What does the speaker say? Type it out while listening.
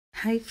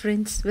Hi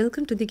friends,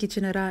 welcome to the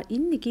கிச்சனரா.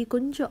 இன்றைக்கி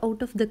கொஞ்சம்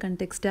out of the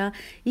கண்டெக்ஸ்டாக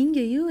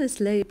இங்கே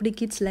யூஎஸில் எப்படி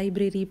கிட்ஸ்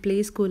லைப்ரரி ப்ளே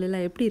ஸ்கூல்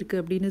எல்லாம் எப்படி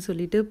இருக்குது அப்படின்னு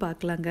சொல்லிட்டு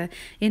பார்க்கலாங்க.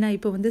 ஏன்னா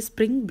இப்போ வந்து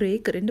ஸ்ப்ரிங்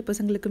பிரேக், 2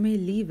 பசங்களுக்குமே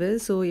லீவு.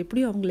 ஸோ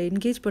எப்படியும் அவங்கள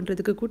என்கேஜ்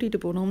பண்ணுறதுக்கு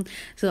கூட்டிகிட்டு போகணும்.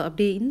 ஸோ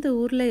அப்படியே இந்த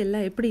ஊரில்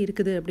எல்லாம் எப்படி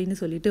இருக்குது அப்படின்னு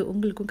சொல்லிட்டு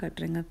உங்களுக்கும்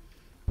காட்டுறேங்க.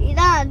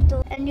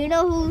 And you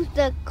know who's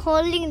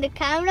holding the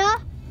camera?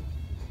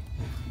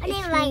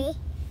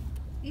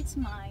 It's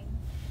mine.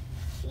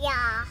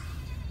 Yeah.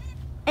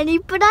 And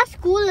இப்போதான்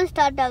ஸ்கூல்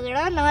ஸ்டார்ட்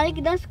ஆகுறா,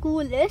 நாளைக்கு தான்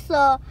ஸ்கூலு. ஸோ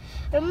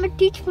ரொம்ப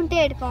டீச் பண்ணிட்டே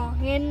இருக்கோம்.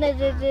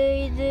 என்னது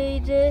இது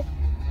இது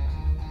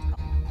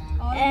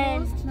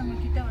Almost நம்ம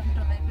கிட்ட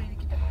வந்துட்டோம், லைப்ரரி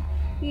கிட்ட.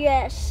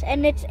 Yes,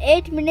 and it's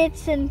 8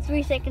 minutes and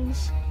 3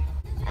 seconds.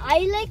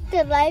 I like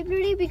the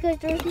library because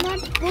there's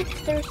not books,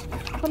 there's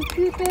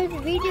computers,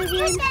 video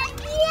games,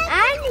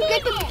 and you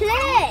get to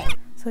play.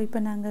 So இப்போ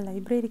நாங்கள்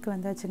லைப்ரரிக்கு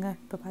வந்தாச்சுங்க.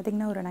 இப்போ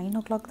பார்த்திங்கன்னா ஒரு 9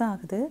 o'clock தான்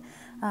ஆகுது.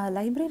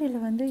 லைப்ரரியில்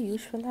வந்து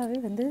யூஸ்வலாகவே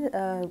வந்து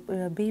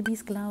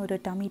பேபிஸ்க்கெலாம் ஒரு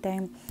டம்மி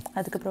டைம்,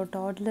 அதுக்கப்புறம்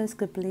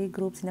டாட்லர்ஸ்க்கு ப்ளே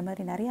குரூப்ஸ், இந்த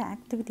மாதிரி நிறைய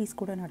ஆக்டிவிட்டீஸ்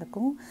கூட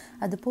நடக்கும்.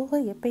 அது போக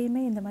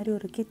எப்பயுமே இந்த மாதிரி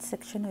ஒரு கிட்ஸ்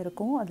செக்ஷன்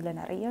இருக்கும். அதில்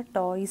நிறைய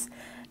toys,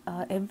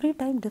 every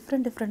time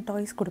different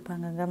toys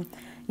கொடுப்பாங்கங்க.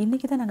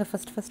 இன்றைக்கி தான் நாங்கள்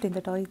ஃபஸ்ட்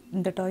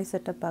இந்த டாய்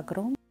செட்டப்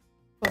பார்க்குறோம்.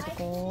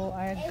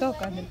 அழகா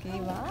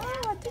உட்காந்துருக்கேன். வா,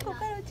 வச்சு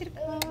உட்கார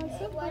வச்சிருக்கோம்.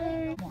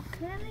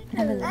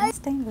 நாங்கள்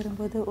லாஸ்ட் டைம்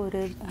வரும்போது ஒரு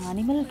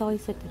அனிமல்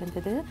டாய் செட்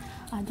இருந்தது,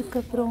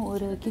 அதுக்கப்புறம்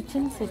ஒரு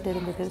கிச்சன் செட்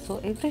இருந்தது. ஸோ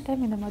எவ்ரி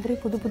டைம் இந்த மாதிரி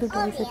புது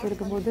டாய் செட்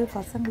இருக்கும்போது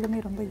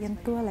பசங்களுமே ரொம்ப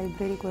என்த்துவாக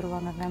லைப்ரரிக்கு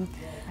வருவாங்க.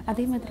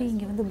 அதே மாதிரி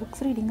இங்கே வந்து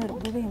புக்ஸ் ரீடிங்கை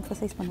ரொம்பவே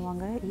எம்ஃபசைஸ்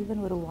பண்ணுவாங்க.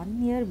 ஈவன் ஒரு 1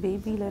 year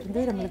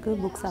பேபியிலேருந்து நம்மளுக்கு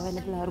புக்ஸ்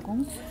அவைலபிளாக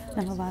இருக்கும்,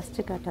 நம்ம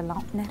வாசித்து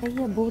காட்டலாம்.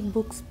 நிறைய போர்ட்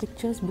புக்ஸ்,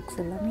 பிக்சர்ஸ் புக்ஸ்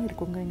எல்லாமே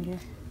இருக்குங்க இங்கே.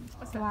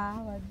 Wow,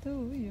 Adhu,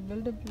 you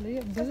build a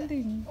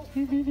building.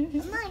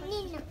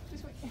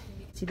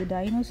 இது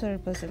டைனோசர்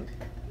பசில்.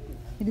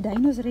 இது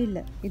டைனோசரே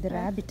இல்லை, இது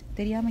ரேபிட்.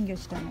 தெரியாமல் இங்கே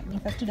வச்சுட்டாங்க. நீ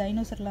ஃபஸ்ட்டு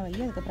டைனோசர்லாம் வை,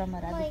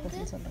 அதுக்கப்புறமா ரேபிட்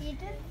பசில் சொல்கிறேன்.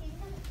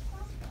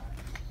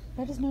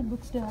 That is not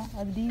books டா,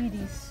 அது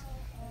DVDs.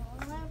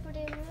 But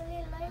I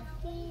really like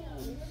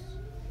these.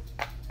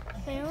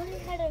 I only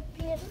had a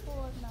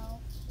PS4 now.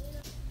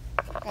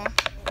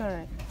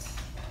 Correct.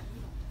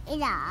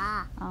 இதா?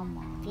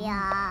 ஆமாம்,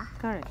 யா.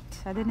 கரெக்ட்.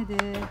 அது என்னது?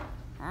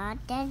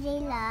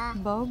 தெரியல.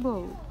 பௌபௌ.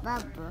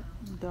 பாபு.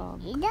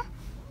 டாக். இது?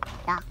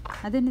 டாக்.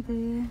 அது என்னது?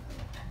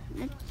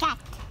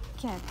 கேட்.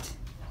 கேட்.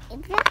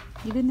 இது?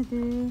 இது என்னது?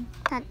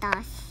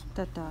 தட்டாஸ்.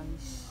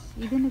 தட்டாய்ஸ்.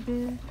 இது என்னது?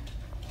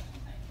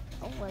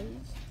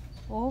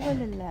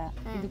 ஓவல் இல்லை,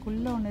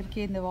 இதுக்குள்ளே ஒன்று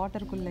இருக்கே, இந்த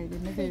வாட்டருக்குள்ளே. இது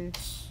என்னது?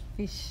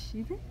 ஃபிஷ்.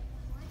 இது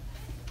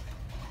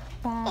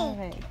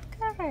parrot.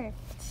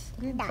 Correct.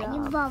 Good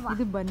job.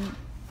 இது bunny.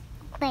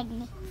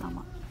 பெண்ணி.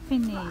 ஆமாம்,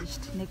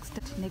 finished.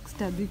 Next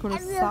அது கூட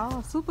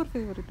சூப்பர்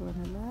ஃபேவரட்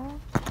ஒன்றுல.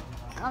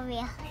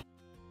 கவ்யா.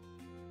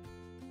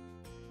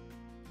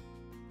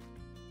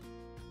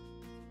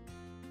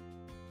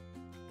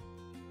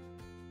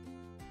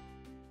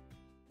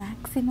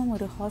 மேக்ஸிமம்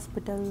ஒரு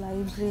ஹாஸ்பிட்டல்,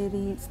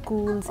 லைப்ரரி,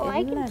 ஸ்கூல்ஸ்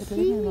எல்லா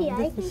இடத்துலையும் நம்ம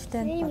வந்து ஃபிஷ்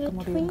டேங்க் பார்க்க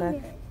முடியுங்க.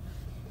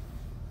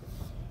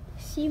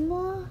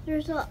 Simo,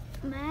 there's a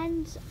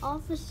man's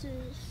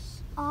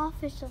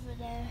office over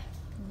there.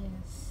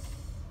 Yes.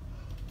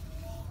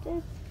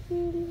 That's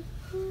really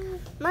cool.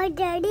 My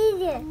daddy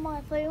did. Mama,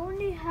 if I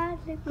only had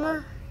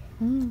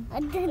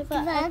like if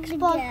an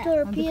Xbox or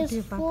a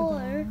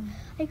PS4,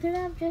 I could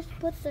have just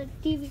put the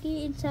DVD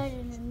inside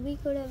and then we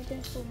could have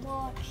just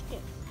watched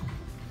it.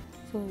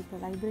 So இப்போ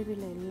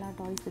லைப்ரரியில் எல்லா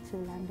toys வச்சு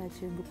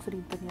விளையாண்டாச்சு, books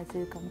read பண்ணியாச்சு,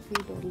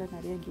 கம்ப்யூட்டரில்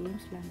நிறைய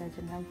games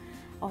விளையாண்டாச்சுங்க.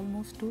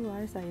 Almost 2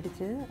 hours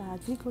ஆகிடுச்சு.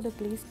 அஜிக்கோட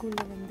play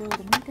ஸ்கூலில் வந்து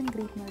ஒரு மீட் அண்ட்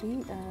க்ரீட் மாதிரி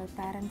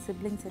பேரண்ட்ஸ்,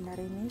 சிப்ளிங்ஸ்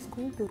எல்லாரையுமே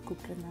ஸ்கூல் டூர்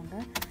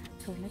கூப்பிட்ருந்தாங்க.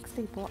 ஸோ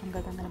நெக்ஸ்ட்டு இப்போது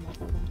அங்கே தாங்க நம்ம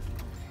போகிறோம்.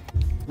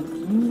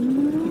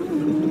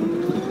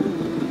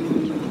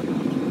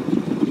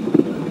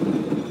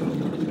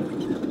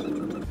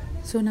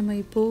 ஸோ நம்ம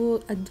இப்போது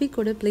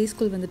அத்விக்கோட ப்ளே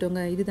ஸ்கூல்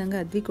வந்துட்டோங்க. இது தாங்க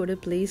அத்விக்கோட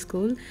ப்ளே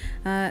ஸ்கூல்.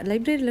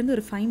 லைப்ரரியிலேருந்து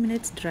ஒரு 5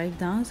 minutes ட்ரைவ்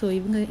தான். ஸோ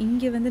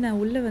இங்கே வந்து நான்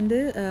உள்ளே வந்து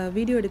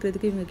வீடியோ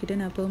எடுக்கிறதுக்கு இவங்கக்கிட்ட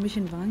நான்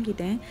பெர்மிஷன்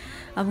வாங்கிட்டேன்.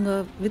 அவங்க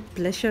வித்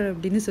ப்ளஷர்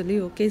அப்படின்னு சொல்லி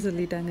ஓகே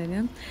சொல்லிட்டாங்கங்க.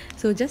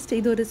 ஸோ ஜஸ்ட்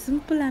இது ஒரு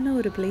சிம்பிளான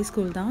ஒரு ப்ளே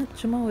ஸ்கூல் தான்.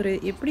 சும்மா ஒரு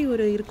எப்படி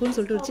ஒரு இருக்கும்னு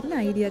சொல்லிட்டு ஒரு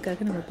சின்ன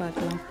ஐடியாக்காக நம்ம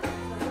பார்க்கலாம்.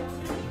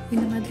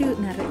 இந்த மாதிரி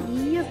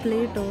நிறைய ப்ளே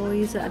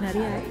டாய்ஸ்,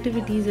 நிறைய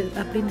ஆக்டிவிட்டீஸ்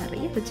அப்படி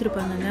நிறைய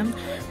வச்சுருப்பாங்கங்க.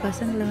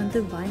 பசங்களை வந்து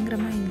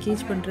பயங்கரமாக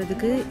என்கேஜ்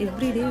பண்ணுறதுக்கு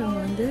எவ்ரிடே அவங்க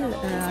வந்து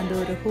அந்த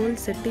ஒரு ஹோல்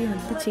செட்டையும்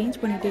வந்து சேஞ்ச்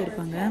பண்ணிகிட்டே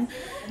இருப்பாங்க.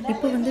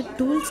 இப்போ வந்து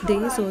டூல்ஸ் டே,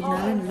 ஸோ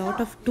அதனால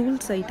லாட் ஆஃப்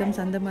டூல்ஸ்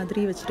ஐட்டம்ஸ் அந்த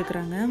மாதிரி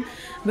வச்சுருக்குறாங்க.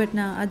 பட்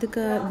நான்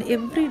அதுக்கு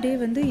எவ்ரிடே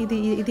வந்து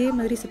இதே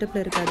மாதிரி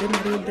செட்டப்பில் இருக்காது.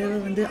 நிறைய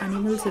தடவை வந்து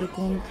அனிமல்ஸ்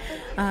இருக்கும்,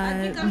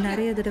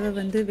 நிறைய தடவை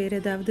வந்து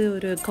வேறு ஏதாவது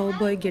ஒரு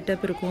கவுபாய்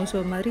கெட்டப் இருக்கும்.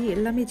 ஸோ மாதிரி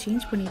எல்லாமே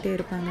சேஞ்ச் பண்ணிகிட்டே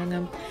இருப்பாங்கங்க.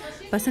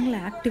 பசங்களை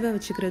ஆக்டிவாக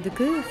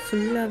வச்சுக்கிறதுக்கு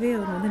ஃபுல்லாகவே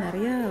அவங்க வந்து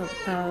நிறையா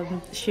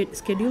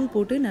ஸ்கெடியூல்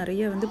போட்டு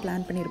நிறைய வந்து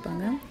பிளான்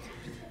பண்ணியிருப்பாங்க.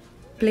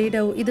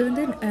 பிளேடோ இது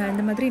வந்து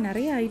இந்த மாதிரி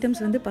நிறைய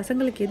ஐட்டம்ஸ் வந்து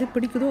பசங்களுக்கு எது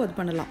பிடிக்குதோ அது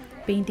பண்ணலாம்.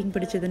 பெயிண்டிங்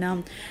பிடிச்சதுன்னா,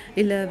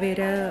 இல்லை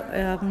வேறு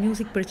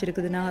மியூசிக்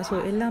பிடிச்சிருக்குதுன்னா, ஸோ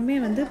எல்லாமே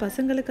வந்து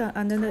பசங்களுக்கு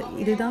அந்தந்த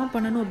இதுதான்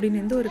பண்ணணும்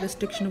அப்படின்னு எந்த ஒரு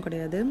ரெஸ்ட்ரிக்ஷனும்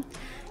கிடையாது.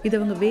 இது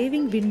அவங்க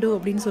வேவிங் விண்டோ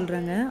அப்படின்னு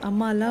சொல்கிறாங்க.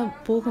 அம்மாலாம்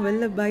போகும்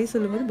வெளில பாய்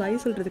சொல்லும்போது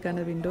பாய்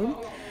சொல்கிறதுக்கான விண்டோ.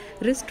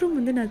 ரெஸ்ட் ரூம்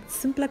வந்து நான்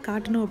சிம்பிளாக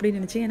காட்டணும் அப்படின்னு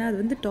நினச்சேன். ஏன்னா அது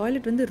வந்து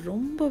டாய்லெட் வந்து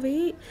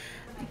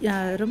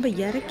ரொம்ப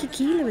இறக்கி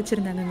கீழே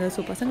வச்சுருந்தாங்கங்க.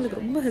 ஸோ பசங்களுக்கு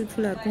ரொம்ப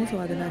ஹெல்ப்ஃபுல்லாக இருக்கும். ஸோ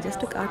அதை நான்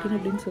ஜஸ்ட்டு காட்டணும்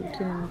அப்படின்னு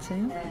சொல்லிட்டு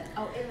நினச்சேன்.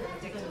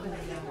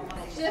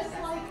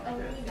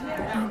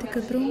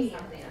 அதுக்கப்புறம்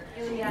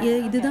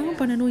இதுதான்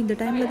பண்ணணும், இந்த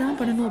டைமில் தான்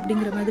பண்ணணும்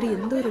அப்படிங்கிற மாதிரி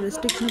எந்த ஒரு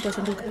ரெஸ்ட்ரிக்ஷனும்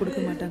பசங்களுக்கு கொடுக்க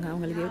மாட்டாங்க.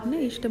 அவங்களுக்கு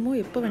என்ன இஷ்டமோ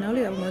எப்போ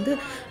வேணாலும் அவங்க வந்து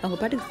அவங்க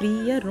பாட்டுக்கு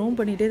ஃப்ரீயாக ரோம்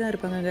பண்ணிகிட்டே தான்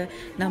இருப்பாங்க.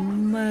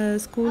 நம்ம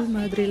ஸ்கூல்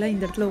மாதிரிலாம்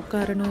இந்த இடத்துல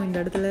உட்காரணும், இந்த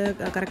இடத்துல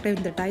கரெக்டாக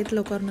இந்த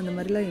டயத்தில் உட்காரணும், இந்த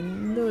மாதிரிலாம்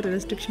எந்த ஒரு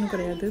ரெஸ்ட்ரிக்ஷனும்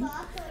கிடையாது.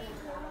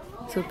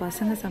 ஸோ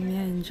பசங்க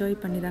செம்மையாக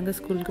என்ஜாய் பண்ணி தாங்க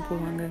ஸ்கூலுக்கு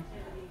போவாங்க.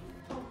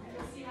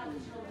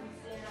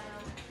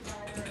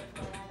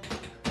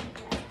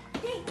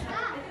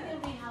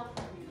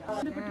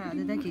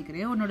 அதுதான்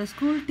கேட்குறேன். உன்னோட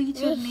ஸ்கூல்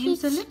டீச்சர் நேம்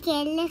சொல்லு.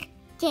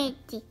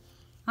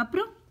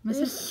 அப்புறம்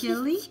மிஸ்ஸஸ்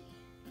கெல்லி,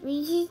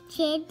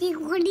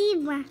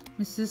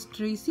 மிஸ்ஸஸ்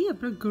ட்ரேசி,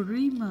 அப்புறம்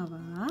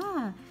குரீமாவா?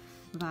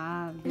 வா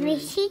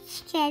Mrs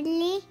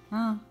Kelly,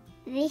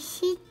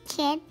 Mrs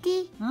Shetty,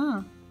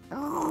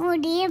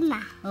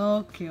 குரீமா.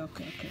 Okay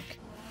okay okay okay.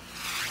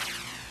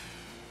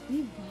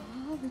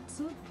 Wow, it's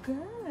so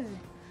good.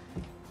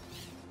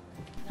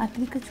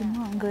 அட்லிக்கு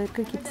சும்மா அங்கே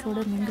இருக்க கிட்ஸோட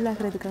மிங்கிள்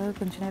ஆகிறதுக்காக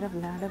கொஞ்ச நேரம்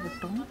விளையாட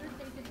விட்டோம்.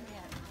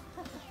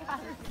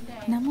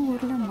 நம்ம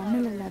ஊரில்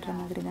மண்ணில் விளையாடுற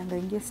மாதிரி தாங்க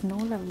இங்கே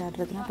ஸ்னோவில்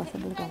விளையாடுறதுனா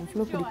பசங்களுக்கு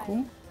அவ்வளோ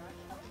பிடிக்கும்.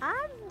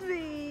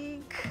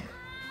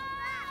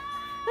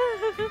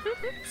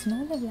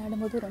 ஸ்னோவில்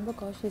விளையாடும்போது ரொம்ப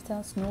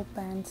காஷியஸாக snow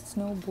pants,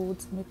 snow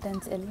boots,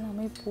 mittens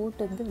எல்லாமே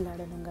போட்டு வந்து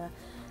விளையாடணுங்க.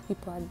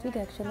 இப்போ அத்விக்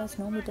ஆக்சுவலாக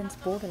ஸ்னோ மிட்டன்ஸ்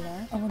போடலை.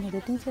 அவனோட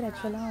டீச்சர்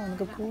ஆக்சுவலாக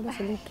அவனுக்கு போட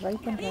சொல்லி ட்ரை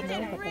பண்ணுறாங்க.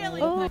 பட்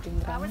அவன்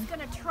மாட்டேங்கிறான்.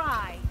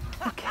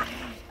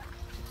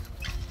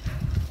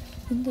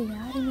 இங்கே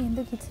யாருமே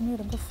எந்த கிட்ஸுமே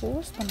ரொம்ப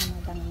ஃபோர்ஸ் பண்ண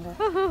மாட்டாங்க.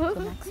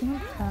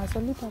 மேக்ஸிமம்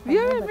சொல்லி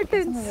பார்ப்பாங்க.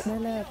 பசங்க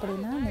வேலை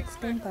அப்படின்னா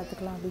நெக்ஸ்ட் டைம்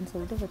பார்த்துக்கலாம் அப்படின்னு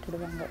சொல்லிட்டு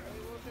விட்டுடுவாங்க.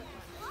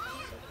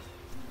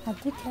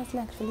 அத்விக்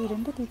கிளாஸில் ஆக்சுவலி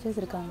 2 டீச்சர்ஸ்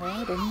இருக்காங்க.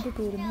 2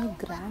 பேருமே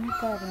கிராண்ட்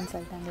பேரண்ட்ஸ்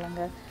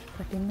ஆகிட்டாங்களாங்க.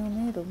 பட்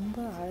இன்னுமே ரொம்ப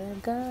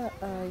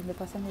அழகாக இந்த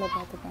பசங்களை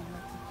பார்த்துப்பாங்க.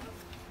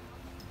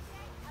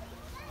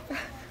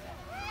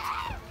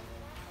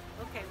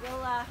 Okay,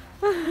 we'll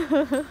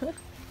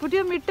Put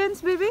your mittens,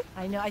 baby.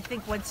 I know. I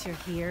think once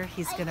you're here,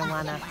 he's gonna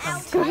wanna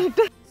come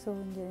too. So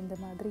இங்கே இந்த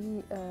மாதிரி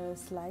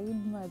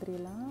ஸ்லைட்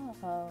மாதிரிலாம்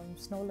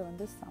ஸ்னோவில்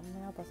வந்து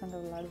செம்மையாக பசங்க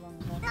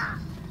விளையாடுவாங்க.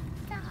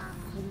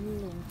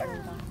 ஃபுல்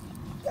என்ஜாய் தான்.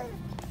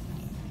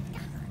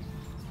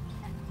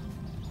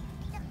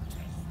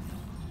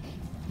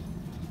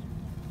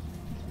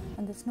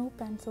 அந்த ஸ்னோ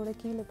பேண்ட்ஸோட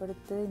கீழே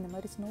படுத்து இந்த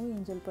மாதிரி ஸ்னோ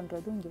என்ஜாய்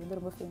பண்ணுறதும் இங்கே வந்து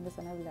ரொம்ப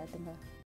ஃபேமஸான விளையாட்டுங்க.